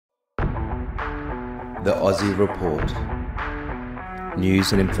The Aussie Report.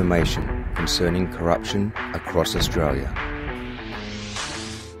 News and information concerning corruption across Australia.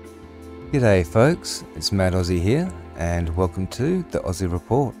 G'day folks, it's Mad Aussie here and welcome to the Aussie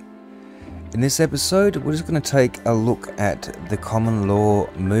Report. In this episode we're just going to take a look at the common law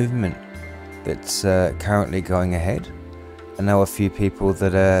movement that's currently going ahead. I know a few people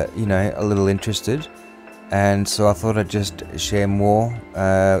that are, a little interested, and so I thought I'd just share more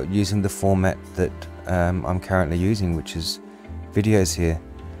using the format that I'm currently using, which is videos here.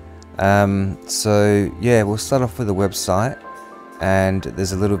 So yeah, we'll start off with the website, and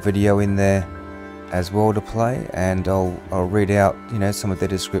there's a little video in there as well to play, and I'll read out some of their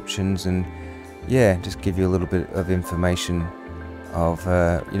descriptions and just give you a little bit of information of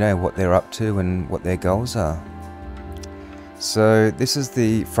what they're up to and what their goals are. So this is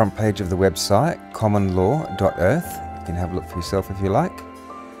the front page of the website, commonlaw.earth. You can have a look for yourself if you like.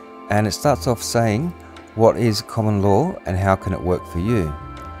 And it starts off saying, what is common law and how can it work for you?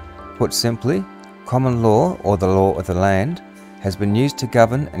 Put simply, common law, or the law of the land, has been used to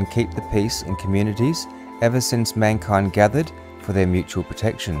govern and keep the peace in communities ever since mankind gathered for their mutual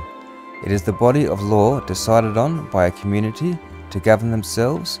protection. It is the body of law decided on by a community to govern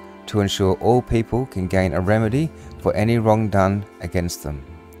themselves, to ensure all people can gain a remedy for any wrong done against them.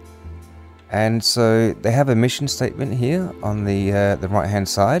 And so they have a mission statement here on the right hand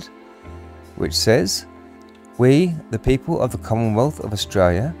side, which says, we, the people of the Commonwealth of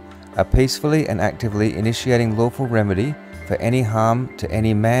Australia, are peacefully and actively initiating lawful remedy for any harm to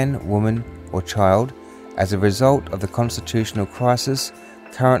any man, woman or child as a result of the constitutional crisis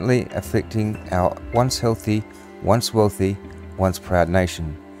currently afflicting our once healthy, once wealthy, once proud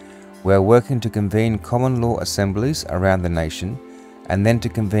nation. We are working to convene common law assemblies around the nation and then to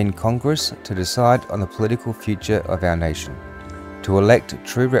convene Congress to decide on the political future of our nation, to elect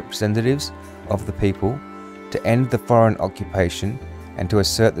true representatives of the people, to end the foreign occupation and to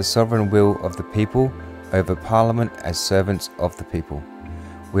assert the sovereign will of the people over Parliament as servants of the people.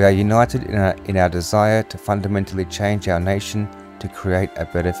 We are united in our desire to fundamentally change our nation to create a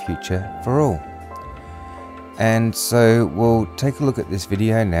better future for all. And so we'll take a look at this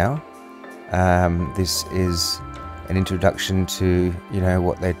video now. This is an introduction to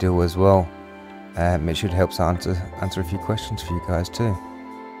what they do as well. It should help answer a few questions for you guys too.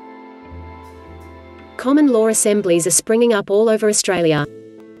 Common law assemblies are springing up all over Australia.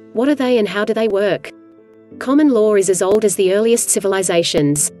 What are they and how do they work? Common law is as old as the earliest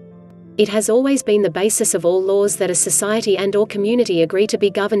civilizations. It has always been the basis of all laws that a society and/or community agree to be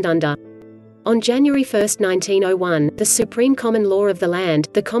governed under. On January 1, 1901, the Supreme Common Law of the Land,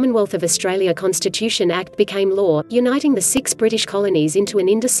 the Commonwealth of Australia Constitution Act became law, uniting the 6 British colonies into an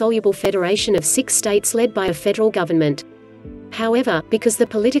indissoluble federation of 6 states led by a federal government. However, because the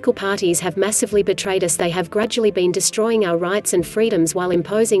political parties have massively betrayed us, they have gradually been destroying our rights and freedoms while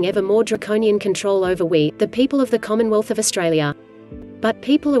imposing ever more draconian control over we, the people of the Commonwealth of Australia. But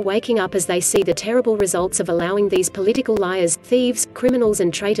people are waking up as they see the terrible results of allowing these political liars, thieves, criminals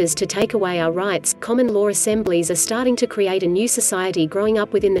and traitors to take away our rights. Common law assemblies are starting to create a new society growing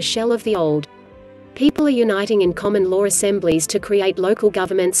up within the shell of the old. People are uniting in common law assemblies to create local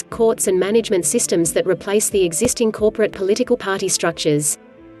governments, courts and management systems that replace the existing corporate political party structures.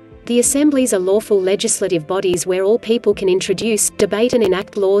 The assemblies are lawful legislative bodies where all people can introduce, debate and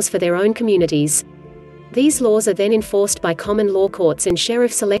enact laws for their own communities. These laws are then enforced by common law courts and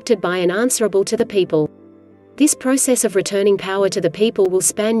sheriffs elected by and answerable to the people. This process of returning power to the people will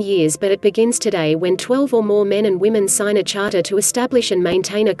span years, but it begins today when 12 or more men and women sign a charter to establish and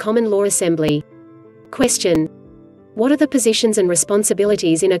maintain a common law assembly. Question: what are the positions and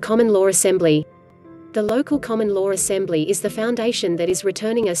responsibilities in a common law assembly? The local common law assembly is the foundation that is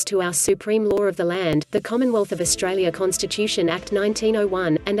returning us to our supreme law of the land, the Commonwealth of Australia Constitution Act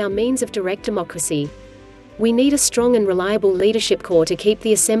 1901, and our means of direct democracy. We need a strong and reliable leadership core to keep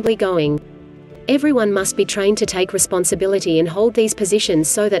the assembly going. Everyone must be trained to take responsibility and hold these positions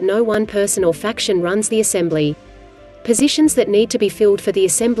so that no one person or faction runs the assembly. Positions that need to be filled for the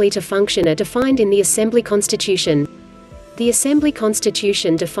assembly to function are defined in the Assembly Constitution. The Assembly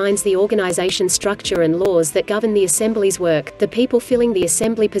Constitution defines the organisation structure and laws that govern the Assembly's work. The people filling the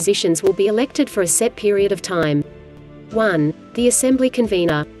Assembly positions will be elected for a set period of time. 1. The Assembly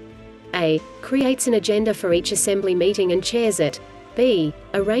Convener. A. Creates an agenda for each Assembly meeting and chairs it. B.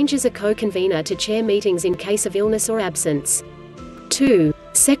 Arranges a co-convener to chair meetings in case of illness or absence. 2.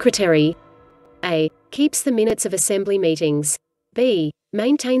 Secretary. A. Keeps the minutes of Assembly meetings. B.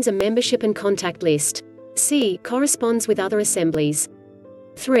 Maintains a membership and contact list. C. Corresponds with other assemblies.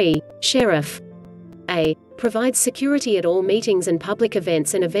 3. Sheriff. A. Provides security at all meetings and public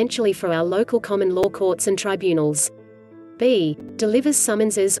events and eventually for our local common law courts and tribunals. B. Delivers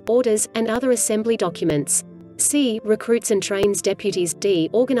summonses, orders, and other assembly documents. C. Recruits and trains deputies. D.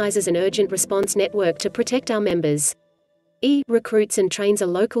 Organizes an urgent response network to protect our members. E. Recruits and trains a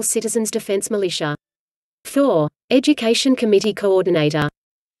local citizens' defense militia. 4. Education Committee Coordinator.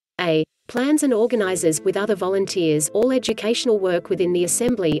 A. Plans and organizes, with other volunteers, all educational work within the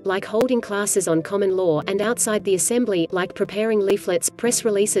Assembly, like holding classes on common law, and outside the Assembly, like preparing leaflets, press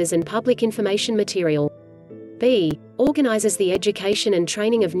releases and public information material. B. Organizes the education and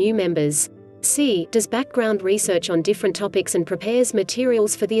training of new members. C. Does background research on different topics and prepares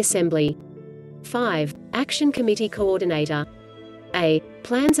materials for the Assembly. 5. Action Committee Coordinator. A.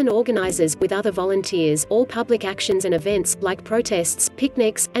 Plans and organizes, with other volunteers, all public actions and events, like protests,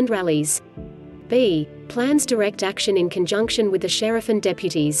 picnics, and rallies. B. Plans direct action in conjunction with the sheriff and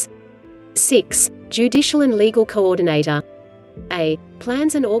deputies. 6. Judicial and Legal Coordinator. A.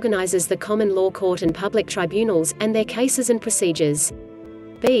 Plans and organizes the common law court and public tribunals, and their cases and procedures.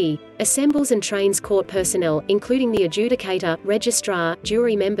 B. Assembles and trains court personnel, including the adjudicator, registrar,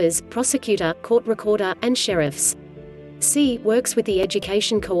 jury members, prosecutor, court recorder, and sheriffs. C. Works with the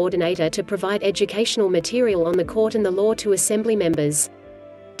education coordinator to provide educational material on the court and the law to Assembly members.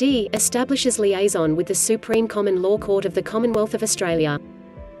 D. Establishes liaison with the Supreme Common Law Court of the Commonwealth of Australia.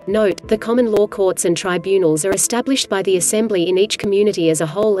 Note, the common law courts and tribunals are established by the Assembly in each community as a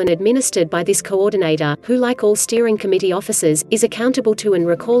whole and administered by this coordinator, who, like all steering committee officers, is accountable to and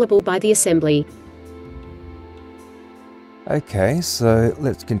recallable by the Assembly. Okay, so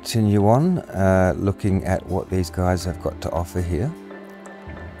let's continue on looking at what these guys have got to offer here.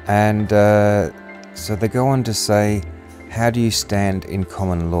 And so they go on to say, how do you stand in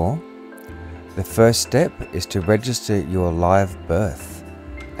common law? The first step is to register your live birth,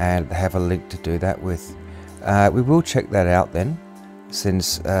 and they have a link to do that with. We will check that out then,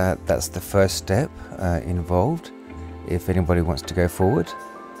 since that's the first step involved, if anybody wants to go forward.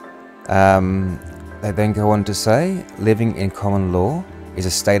 They then go on to say, living in common law is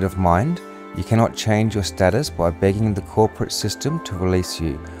a state of mind. You cannot change your status by begging the corporate system to release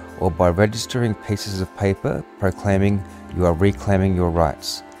you, or by registering pieces of paper proclaiming you are reclaiming your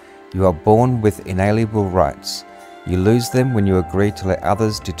rights. You are born with inalienable rights. You lose them when you agree to let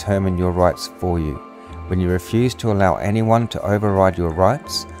others determine your rights for you. When you refuse to allow anyone to override your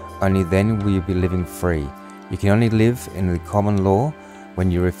rights, only then will you be living free. You can only live in the common law when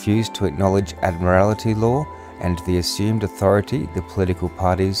you refuse to acknowledge admiralty law and the assumed authority the political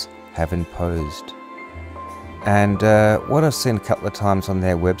parties have imposed. And what I've seen a couple of times on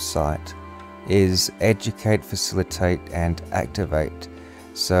their website is educate, facilitate and activate.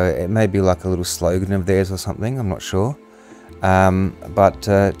 So it may be like a little slogan of theirs or something, I'm not sure. But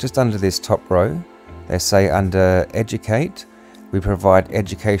just under this top row, they say under educate, we provide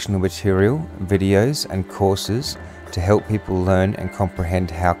educational material, videos and courses to help people learn and comprehend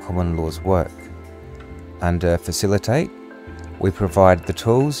how common laws work. Under facilitate, we provide the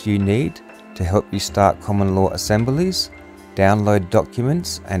tools you need to help you start common law assemblies, download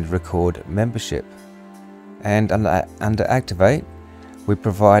documents and record membership. And under activate, we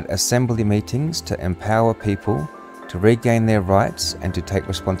provide assembly meetings to empower people to regain their rights and to take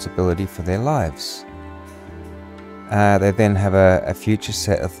responsibility for their lives. They then have a future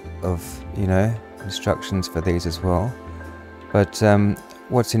set of instructions for these as well. But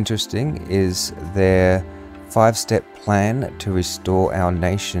what's interesting is their 5-step plan to restore our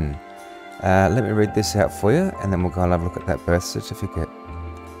nation. Let me read this out for you, and then we'll go and have a look at that birth certificate.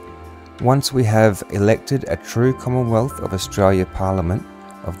 Once we have elected a true Commonwealth of Australia Parliament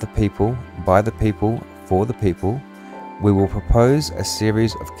of the people, by the people, for the people, we will propose a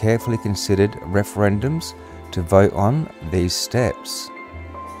series of carefully considered referendums to vote on these steps.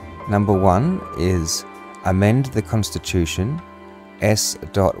 Number 1 is amend the Constitution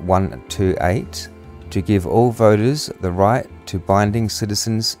S.128 to give all voters the right to binding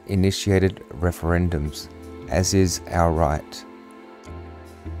citizens-initiated referendums, as is our right.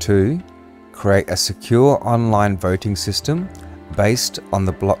 2. Create a secure online voting system based on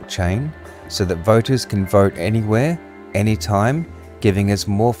the blockchain so that voters can vote anywhere, anytime, giving us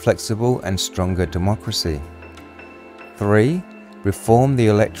more flexible and stronger democracy. 3. Reform the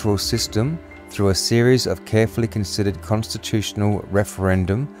electoral system through a series of carefully considered constitutional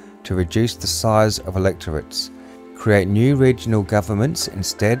referendum to reduce the size of electorates, create new regional governments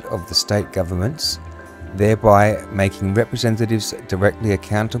instead of the state governments, thereby making representatives directly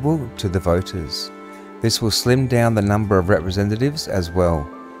accountable to the voters. This will slim down the number of representatives as well,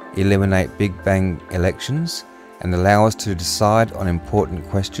 eliminate Big Bang elections, and allow us to decide on important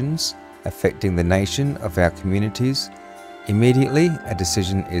questions affecting the nation of our communities, immediately a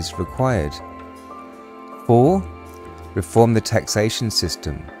decision is required. 4. Reform the taxation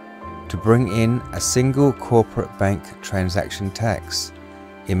system to bring in a single corporate bank transaction tax.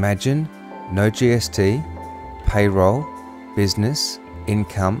 Imagine no GST, payroll, business,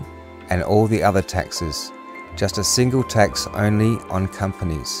 income, and all the other taxes. Just a single tax only on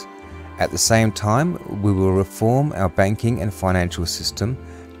companies. At the same time, we will reform our banking and financial system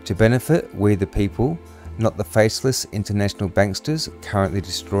to benefit we the people, not the faceless international banksters currently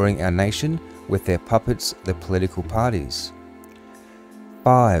destroying our nation with their puppets, the political parties.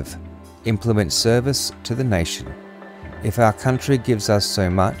 5. Implement service to the nation. If our country gives us so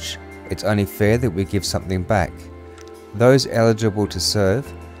much, it's only fair that we give something back. Those eligible to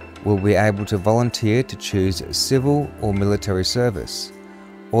serve will be able to volunteer to choose civil or military service.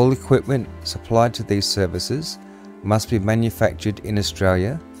 All equipment supplied to these services must be manufactured in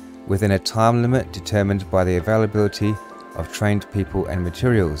Australia within a time limit determined by the availability of trained people and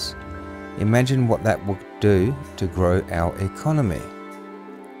materials. Imagine what that will do to grow our economy.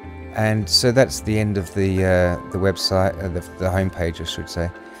 And so that's the end of the website, the homepage I should say,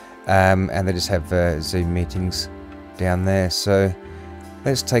 and they just have Zoom meetings down there. So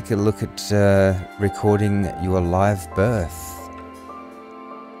let's take a look at recording your live birth.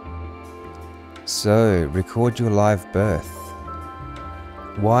 So, record your live birth.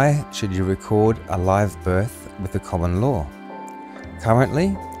 Why should you record a live birth with the common law?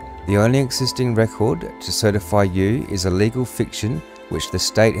 Currently, the only existing record to certify you is a legal fiction which the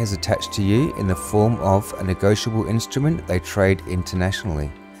state has attached to you in the form of a negotiable instrument they trade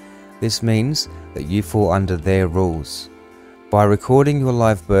internationally. This means that you fall under their rules. By recording your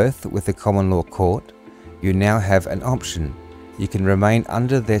live birth with the common law court, you now have an option. You can remain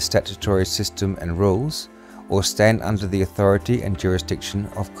under their statutory system and rules, or stand under the authority and jurisdiction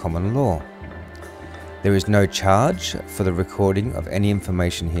of common law. There is no charge for the recording of any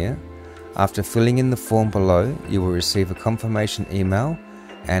information here. After filling in the form below, you will receive a confirmation email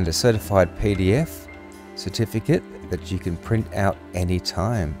and a certified PDF certificate that you can print out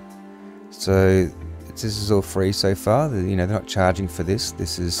anytime. So this is all free so far. They're not charging for this.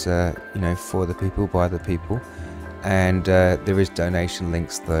 This is for the people, by the people. And there is donation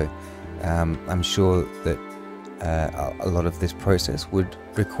links though. I'm sure that a lot of this process would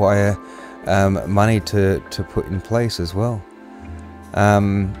require money to put in place as well.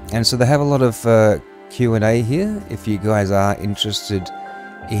 And so they have a lot of Q&A here if you guys are interested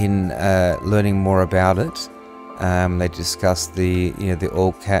in learning more about it. They discuss the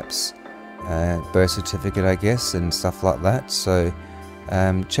all caps birth certificate, I guess, and stuff like that. So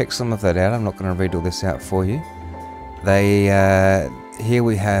check some of that out. I'm not going to read all this out for you. Here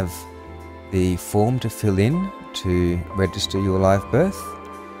we have the form to fill in to register your live birth,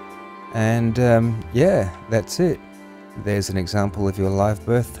 and yeah, that's it. There's an example of your live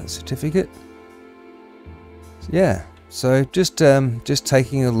birth certificate. Yeah, so just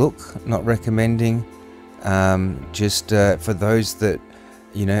taking a look, not recommending, just for those that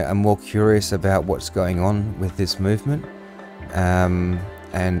are more curious about what's going on with this movement, and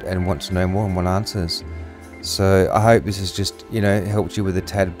want to know more and want answers. So I hope this has just helped you with a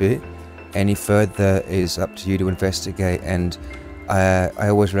tad bit. Any further is up to you to investigate, and I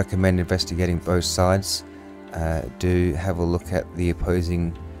always recommend investigating both sides. Do have a look at the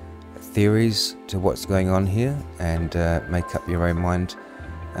opposing theories to what's going on here, and make up your own mind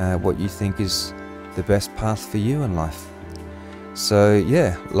what you think is the best path for you in life. So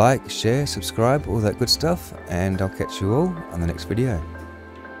yeah, like, share, subscribe, all that good stuff, and I'll catch you all on the next video.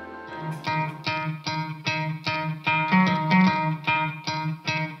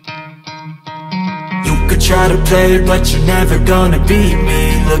 Try to play, but you're never gonna beat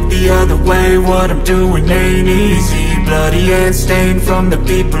me. Look the other way, what I'm doing ain't easy. Bloody hands stained from the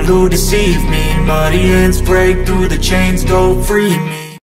people who deceive me. Muddy hands break through the chains, go free me.